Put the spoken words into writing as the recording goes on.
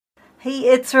Hey,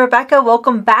 it's Rebecca.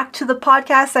 Welcome back to the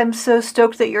podcast. I'm so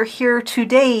stoked that you're here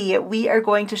today. We are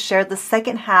going to share the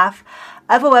second half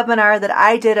of a webinar that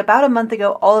I did about a month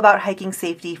ago, all about hiking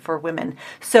safety for women.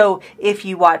 So if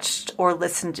you watched or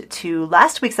listened to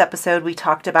last week's episode, we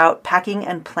talked about packing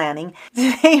and planning.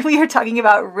 Today we are talking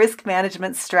about risk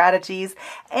management strategies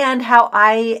and how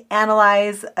I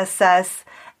analyze, assess,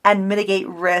 and mitigate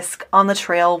risk on the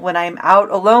trail when I'm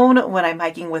out alone, when I'm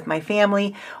hiking with my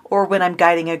family, or when I'm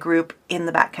guiding a group in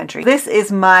the backcountry. This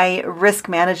is my risk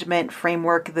management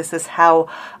framework. This is how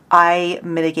I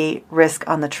mitigate risk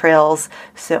on the trails.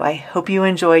 So I hope you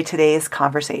enjoy today's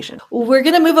conversation. We're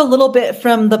going to move a little bit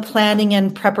from the planning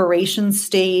and preparation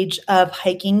stage of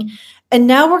hiking. And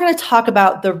now we're going to talk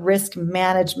about the risk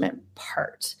management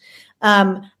part.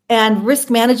 And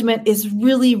risk management is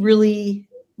really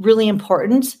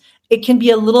important. It can be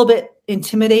a little bit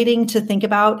intimidating to think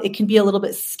about. It can be a little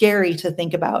bit scary to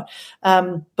think about.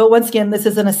 But once again, this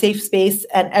isn't a safe space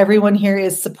and everyone here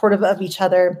is supportive of each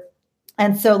other.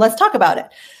 And so let's talk about it.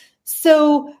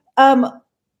 So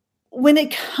when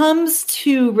it comes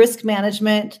to risk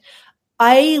management,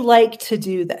 I like to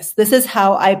do this. This is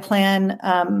how I plan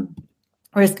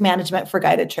risk management for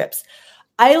guided trips.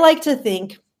 I like to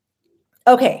think,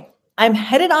 okay, I'm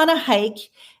headed on a hike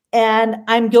and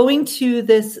I'm going to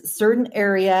this certain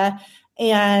area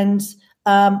and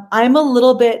I'm a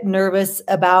little bit nervous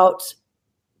about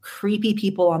creepy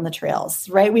people on the trails,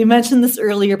 right? We mentioned this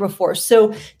earlier before.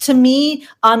 So to me,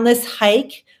 on this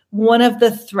hike, one of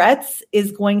the threats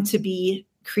is going to be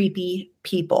creepy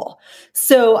people.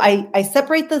 So I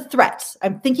separate the threat.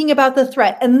 I'm thinking about the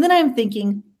threat. And then I'm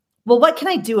thinking, well, what can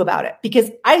I do about it?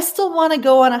 Because I still want to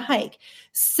go on a hike.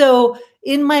 So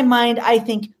in my mind, I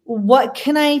think, what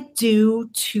can I do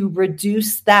to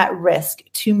reduce that risk,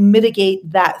 to mitigate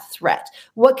that threat?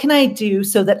 What can I do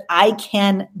so that I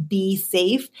can be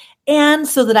safe and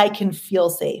so that I can feel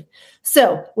safe?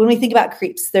 So when we think about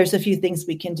creeps, there's a few things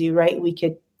we can do, right? We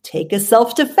could take a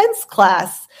self-defense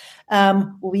class.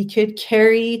 We could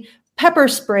carry pepper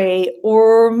spray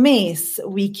or mace.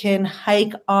 We can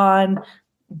hike on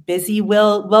busy,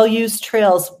 well-used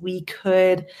trails. We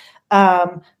could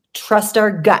trust our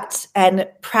gut and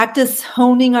practice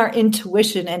honing our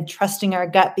intuition and trusting our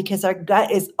gut, because our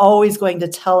gut is always going to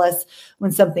tell us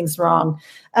when something's wrong.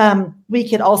 We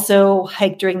could also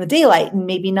hike during the daylight and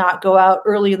maybe not go out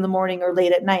early in the morning or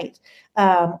late at night.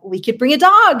 We could bring a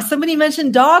dog. Somebody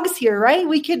mentioned dogs here, right?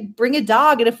 We could bring a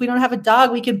dog. And if we don't have a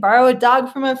dog, we could borrow a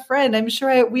dog from a friend. I'm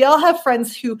sure we all have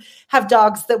friends who have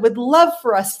dogs that would love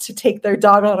for us to take their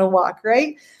dog on a walk,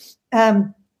 right?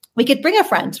 We could bring a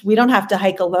friend. We don't have to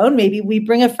hike alone. Maybe we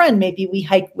bring a friend. Maybe we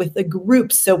hike with a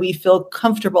group so we feel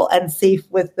comfortable and safe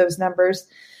with those numbers.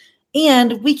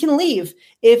 And we can leave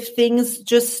if things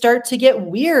just start to get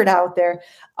weird out there.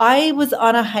 I was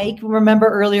on a hike. Remember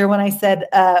earlier when I said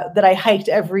that I hiked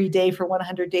every day for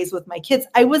 100 days with my kids?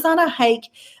 I was on a hike,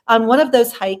 on one of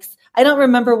those hikes. I don't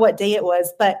remember what day it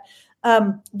was, but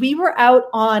we were out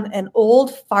on an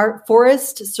old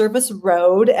Forest Service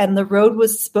road, and the road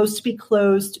was supposed to be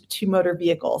closed to motor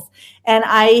vehicles. And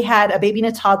I had a baby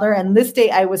and a toddler, and this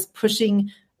day I was pushing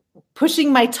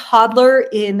my toddler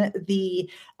in the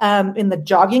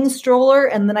jogging stroller,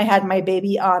 and then I had my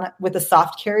baby on with a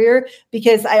soft carrier,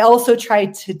 because I also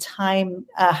tried to time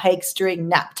hikes during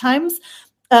nap times.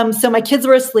 So my kids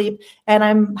were asleep and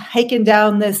I'm hiking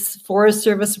down this Forest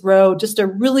Service road, just a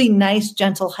really nice,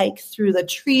 gentle hike through the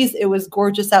trees. It was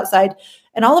gorgeous outside.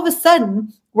 And all of a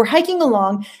sudden we're hiking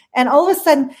along, and all of a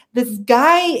sudden this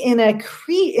guy in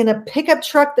a pickup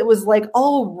truck that was like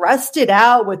all rusted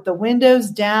out with the windows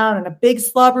down and a big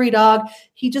slobbery dog,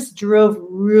 he just drove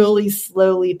really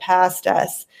slowly past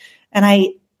us. And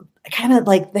I kind of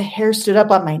like the hair stood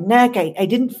up on my neck.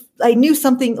 I knew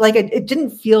something, like it didn't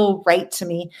feel right to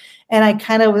me. And I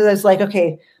kind of was like,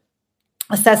 okay,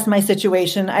 assess my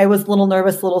situation. I was a little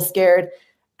nervous, a little scared.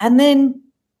 And then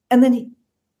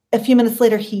a few minutes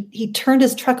later, he turned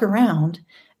his truck around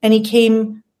and he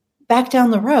came back down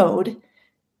the road.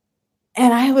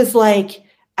 And I was like,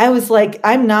 I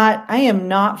am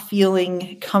not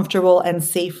feeling comfortable and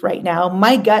safe right now.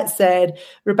 My gut said,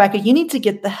 Rebecca, you need to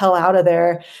get the hell out of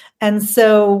there. And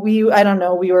so we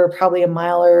were probably a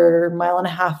mile or mile and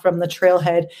a half from the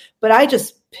trailhead, but I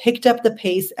just picked up the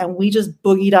pace and we just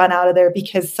boogied on out of there,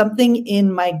 because something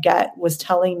in my gut was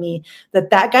telling me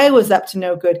that guy was up to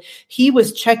no good. He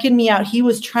was checking me out. He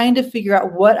was trying to figure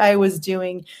out what I was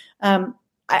doing.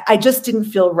 I just didn't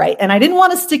feel right. And I didn't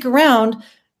want to stick around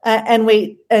and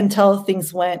wait until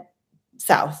things went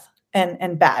south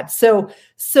and bad. So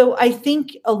I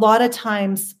think a lot of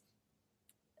times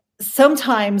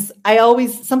sometimes I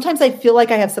feel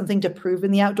like I have something to prove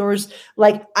in the outdoors.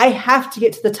 Like I have to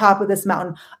get to the top of this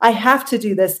mountain. I have to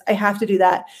do this. I have to do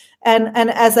that. And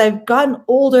as I've gotten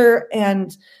older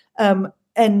and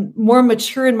more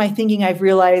mature in my thinking, I've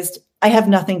realized I have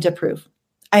nothing to prove.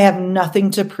 I have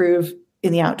nothing to prove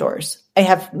in the outdoors. I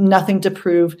have nothing to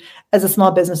prove as a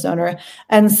small business owner.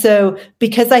 And so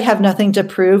because I have nothing to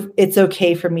prove, it's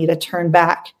okay for me to turn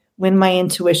back when my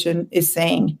intuition is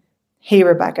saying, hey,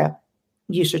 Rebecca,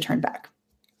 you should turn back.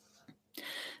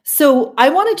 So I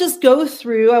want to just go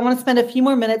through, I want to spend a few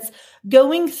more minutes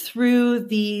going through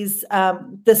these,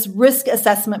 this risk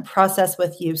assessment process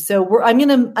with you. So I'm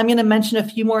going to mention a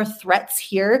few more threats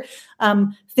here,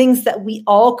 things that we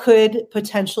all could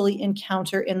potentially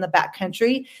encounter in the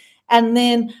backcountry. And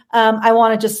then I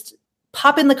want to just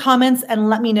pop in the comments and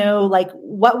let me know, like,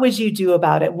 what would you do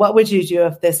about it? What would you do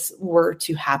if this were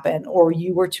to happen or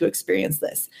you were to experience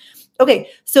this? Okay,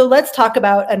 so let's talk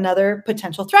about another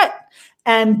potential threat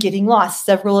and getting lost.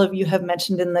 Several of you have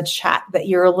mentioned in the chat that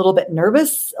you're a little bit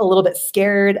nervous, a little bit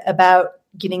scared about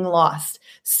getting lost.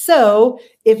 So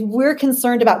if we're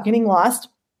concerned about getting lost,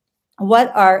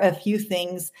 what are a few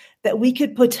things that we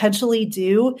could potentially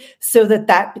do so that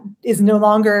that is no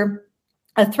longer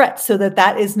a threat, so that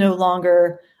that is no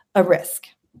longer a risk?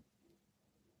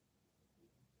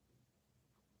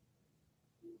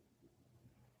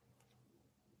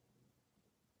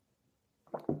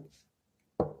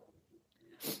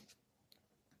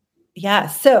 Yeah,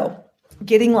 so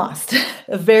getting lost,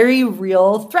 a very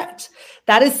real threat.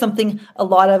 That is something a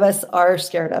lot of us are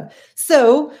scared of.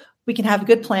 So we can have a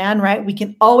good plan, right? We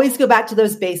can always go back to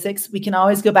those basics. We can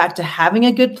always go back to having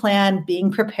a good plan,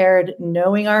 being prepared,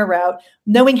 knowing our route,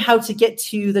 knowing how to get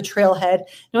to the trailhead,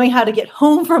 knowing how to get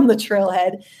home from the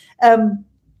trailhead,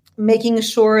 making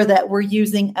sure that we're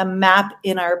using a map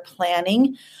in our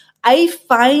planning. I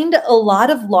find a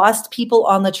lot of lost people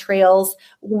on the trails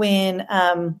when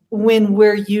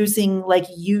we're using like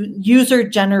user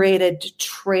generated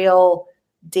trail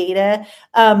data.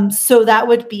 So that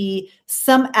would be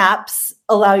some apps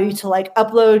allow you to like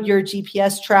upload your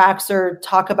GPS tracks or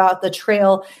talk about the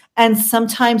trail. And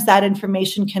sometimes that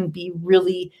information can be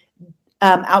really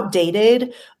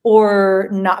outdated or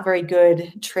not very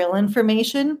good trail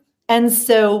information. And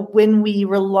so when we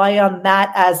rely on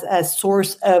that as a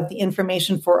source of the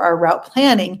information for our route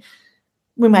planning,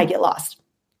 we might get lost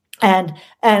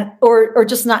or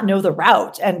just not know the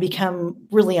route and become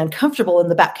really uncomfortable in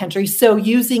the backcountry. So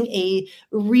using a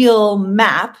real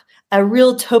map, a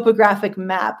real topographic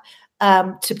map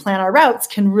to plan our routes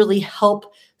can really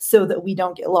help so that we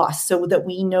don't get lost, so that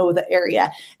we know the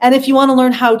area. And if you want to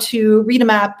learn how to read a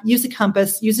map, use a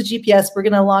compass, use a GPS, we're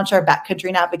going to launch our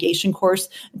backcountry navigation course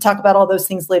and talk about all those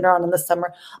things later on in the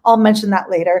summer. I'll mention that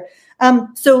later.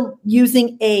 So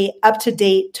using a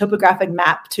up-to-date topographic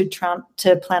map to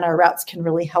plan our routes can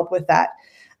really help with that.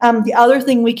 The other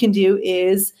thing we can do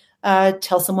is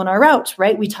tell someone our route,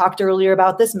 right? We talked earlier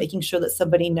about this, making sure that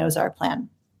somebody knows our plan.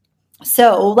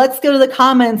 So let's go to the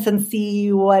comments and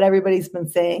see what everybody's been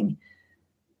saying.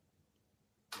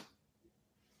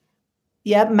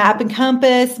 Yep, map and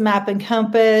compass.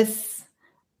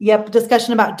 Yep,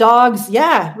 discussion about dogs.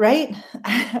 Yeah, right.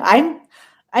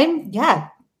 Yeah.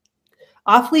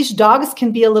 Off-leash dogs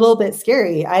can be a little bit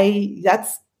scary.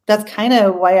 That's kind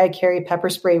of why I carry pepper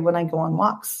spray when I go on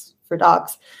walks for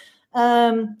dogs.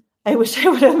 I wish I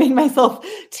would have made myself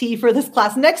tea for this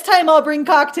class. Next time I'll bring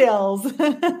cocktails.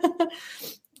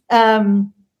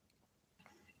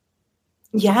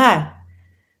 Yeah.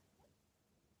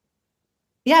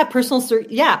 Yeah.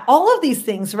 Yeah. All of these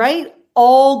things, right?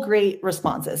 All great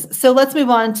responses. So let's move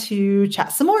on to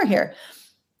chat some more here.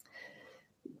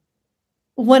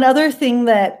 One other thing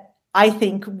that I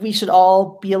think we should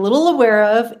all be a little aware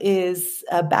of is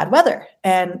bad weather,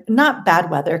 and not bad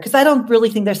weather, because I don't really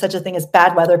think there's such a thing as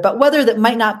bad weather, but weather that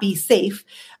might not be safe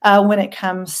when it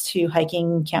comes to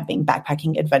hiking, camping,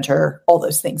 backpacking, adventure, all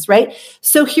those things, right?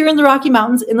 So here in the Rocky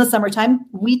Mountains in the summertime,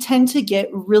 we tend to get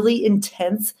really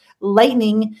intense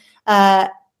lightning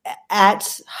at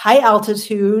high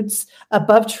altitudes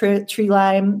above tree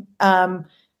line,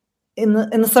 in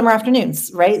the summer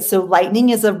afternoons, right? So lightning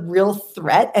is a real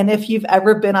threat. And if you've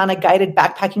ever been on a guided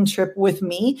backpacking trip with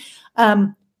me,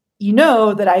 you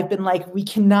know that I've been like, we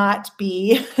cannot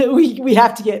be, we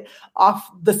have to get off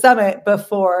the summit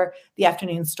before the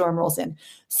afternoon storm rolls in.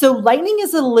 So lightning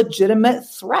is a legitimate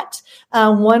threat,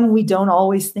 one we don't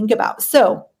always think about.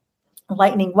 So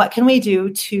lightning, what can we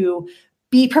do to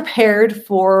be prepared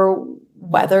for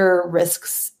weather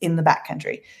risks in the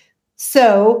backcountry?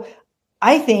 So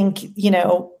I think,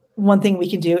 one thing we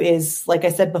can do is, like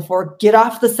I said before, get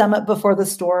off the summit before the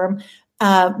storm.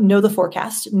 Know the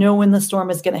forecast, know when the storm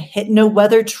is going to hit, know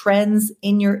weather trends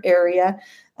in your area,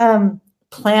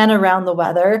 plan around the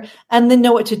weather, and then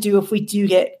know what to do if we do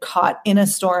get caught in a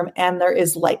storm and there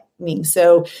is lightning.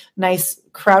 So nice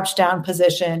crouch down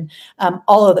position,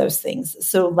 all of those things.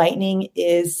 So lightning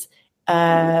is,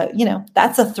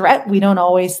 that's a threat we don't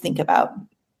always think about.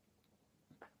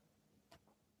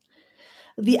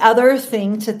 The other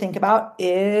thing to think about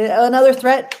is another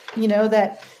threat,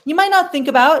 that you might not think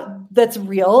about that's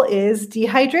real is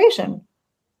dehydration.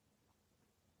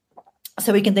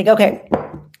 So we can think, okay,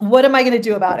 what am I going to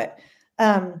do about it?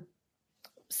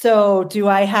 So do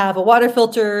I have a water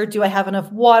filter? Do I have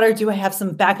enough water? Do I have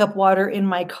some backup water in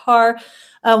my car?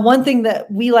 One thing that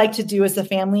we like to do as a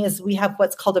family is we have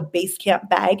what's called a base camp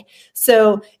bag.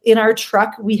 So in our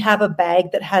truck, we have a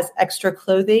bag that has extra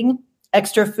clothing,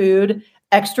 extra food,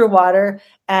 extra water,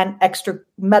 and extra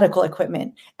medical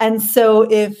equipment. And so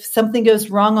if something goes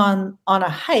wrong on a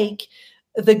hike,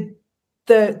 how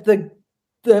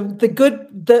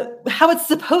it's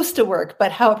supposed to work,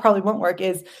 but how it probably won't work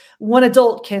is one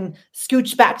adult can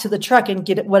scooch back to the truck and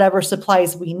get whatever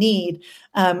supplies we need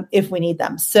if we need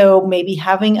them. So maybe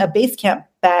having a base camp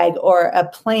bag or a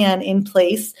plan in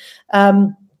place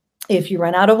if you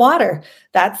run out of water,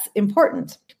 that's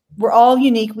important. We're all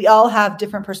unique. We all have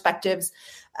different perspectives.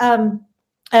 And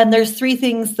there's three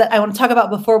things that I want to talk about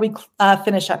before we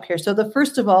finish up here. So the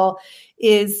first of all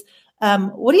is,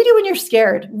 what do you do when you're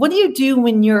scared? What do you do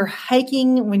when you're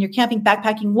hiking, when you're camping,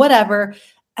 backpacking, whatever,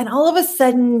 and all of a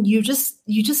sudden you just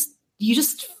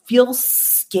feel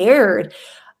scared?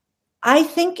 I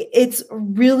think it's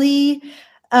really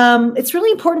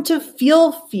important to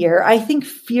feel fear. I think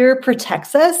fear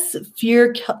protects us.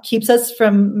 Fear keeps us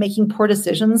from making poor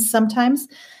decisions sometimes.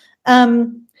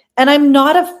 And I'm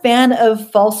not a fan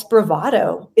of false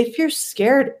bravado. If you're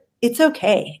scared, it's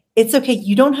okay. It's okay.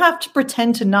 You don't have to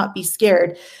pretend to not be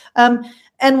scared.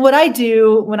 And what I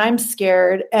do when I'm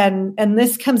scared, and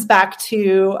this comes back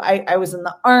to, I was in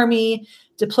the Army,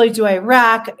 deployed to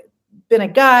Iraq, been a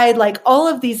guide, like all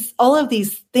of these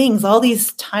things, all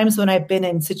these times when I've been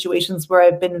in situations where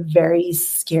I've been very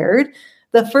scared,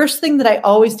 the first thing that I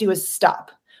always do is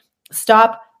stop,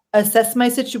 assess my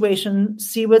situation,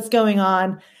 see what's going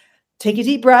on, take a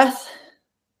deep breath.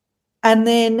 And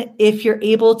then if you're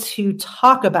able to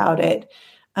talk about it,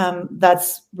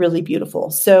 that's really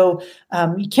beautiful. So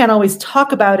you can't always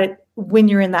talk about it when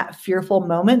you're in that fearful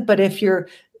moment, but if you're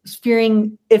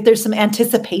fearing, if there's some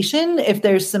anticipation, if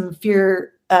there's some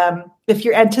fear, if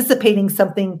you're anticipating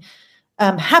something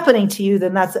happening to you,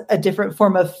 then that's a different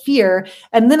form of fear.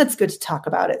 And then it's good to talk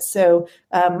about it. So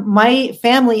my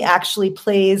family actually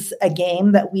plays a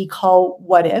game that we call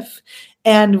What If?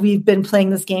 And we've been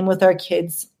playing this game with our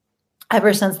kids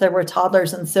ever since they were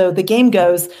toddlers. And so the game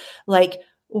goes like,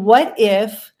 what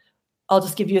if, I'll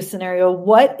just give you a scenario.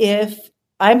 What if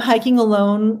I'm hiking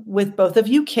alone with both of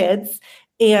you kids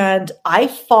and I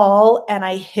fall and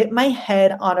I hit my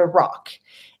head on a rock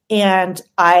and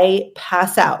I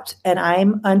pass out and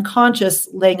I'm unconscious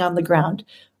laying on the ground?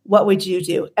 What would you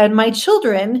do? And my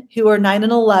children, who are 9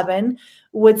 and 11,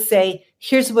 would say,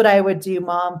 here's what I would do,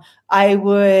 Mom. I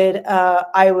would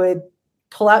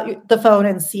pull out the phone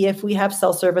and see if we have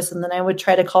cell service. And then I would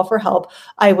try to call for help.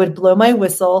 I would blow my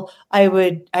whistle. I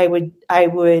would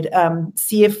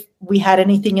see if we had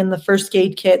anything in the first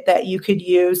aid kit that you could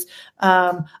use.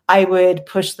 I would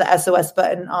push the SOS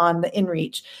button on the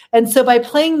InReach. And so by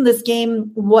playing this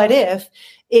game, What If,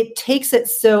 it takes it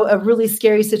so a really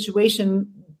scary situation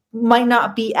might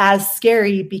not be as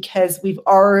scary because we've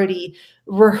already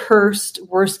rehearsed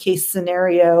worst case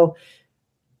scenario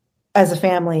as a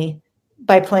family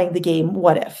by playing the game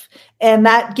What If. And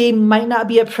that game might not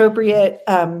be appropriate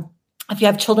if you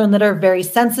have children that are very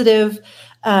sensitive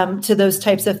to those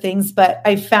types of things. But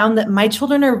I found that my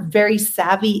children are very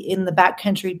savvy in the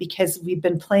backcountry because we've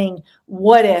been playing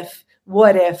What If,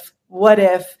 What If, What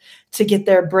If to get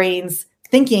their brains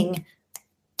thinking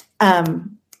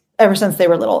ever since they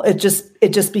were little. It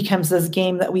just becomes this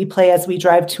game that we play as we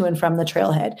drive to and from the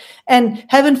trailhead. And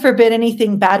heaven forbid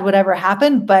anything bad would ever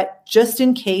happen, but just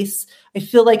in case, I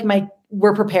feel like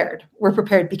we're prepared. We're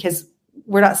prepared because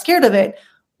we're not scared of it.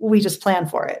 We just plan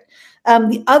for it.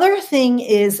 The other thing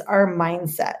is our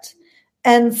mindset.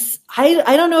 And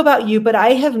I don't know about you, but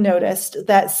I have noticed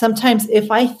that sometimes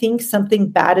if I think something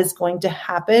bad is going to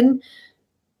happen,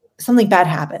 something bad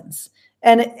happens.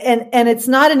 And it's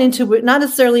not not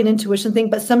necessarily an intuition thing,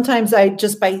 but sometimes I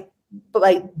just by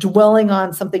dwelling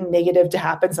on something negative to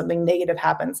happen, something negative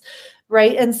happens,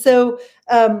 right? And so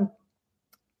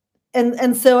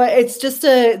and so it's just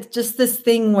this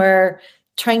thing where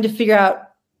trying to figure out,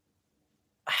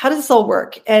 how does this all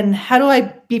work? And how do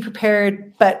I be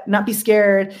prepared, but not be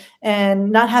scared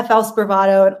and not have false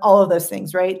bravado and all of those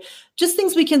things, right? Just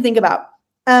things we can think about.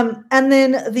 And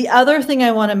then the other thing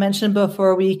I want to mention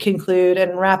before we conclude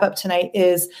and wrap up tonight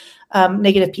is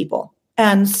negative people.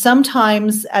 And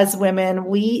sometimes as women,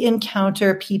 we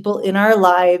encounter people in our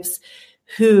lives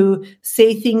who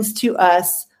say things to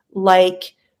us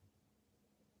like,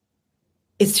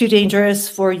 it's too dangerous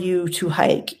for you to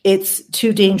hike. It's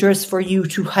too dangerous for you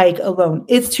to hike alone.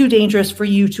 It's too dangerous for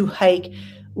you to hike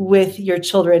with your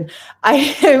children.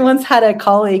 I once had a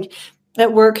colleague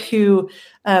at work who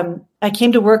I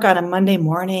came to work on a Monday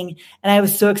morning, and I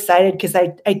was so excited because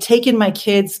I'd taken my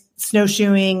kids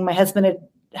snowshoeing. My husband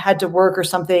had to work or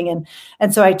something.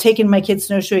 And so I'd taken my kids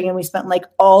snowshoeing, and we spent like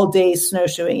all day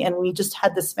snowshoeing, and we just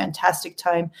had this fantastic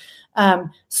time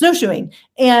snowshoeing.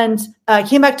 And I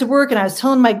came back to work, and I was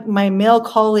telling my male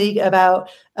colleague about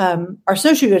our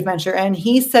snowshoe adventure. And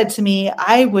he said to me,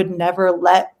 I would never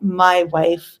let my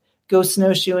wife go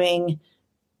snowshoeing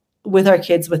with our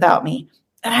kids without me.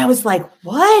 And I was like,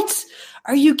 what?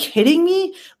 Are you kidding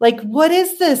me? Like, what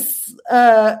is this?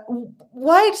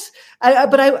 What?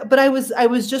 But I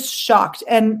was just shocked.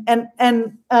 And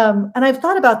I've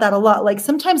thought about that a lot. Like,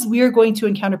 sometimes we are going to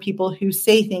encounter people who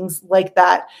say things like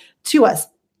that to us.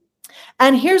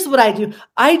 And here's what I do.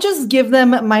 I just give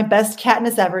them my best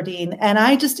Katniss Everdeen, and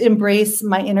I just embrace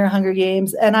my inner Hunger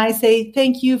Games. And I say,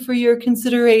 thank you for your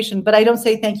consideration. But I don't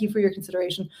say thank you for your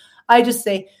consideration. I just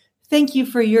say, thank you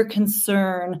for your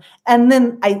concern. And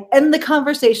then I end the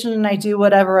conversation and I do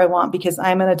whatever I want because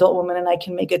I'm an adult woman and I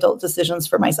can make adult decisions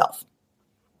for myself.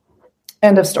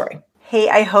 End of story. Hey,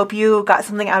 I hope you got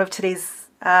something out of today's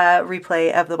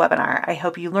replay of the webinar. I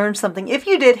hope you learned something. If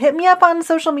you did, hit me up on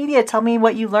social media. Tell me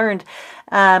what you learned.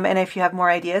 And if you have more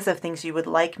ideas of things you would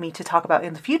like me to talk about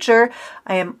in the future,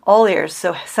 I am all ears.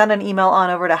 So send an email on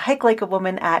over to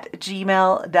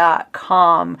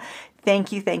hikelikeawoman@gmail.com.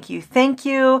 Thank you, thank you, thank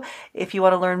you. If you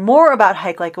want to learn more about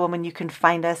Hike Like a Woman, you can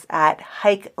find us at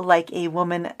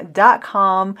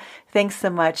hikelikeawoman.com. Thanks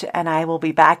so much, and I will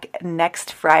be back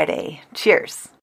next Friday. Cheers.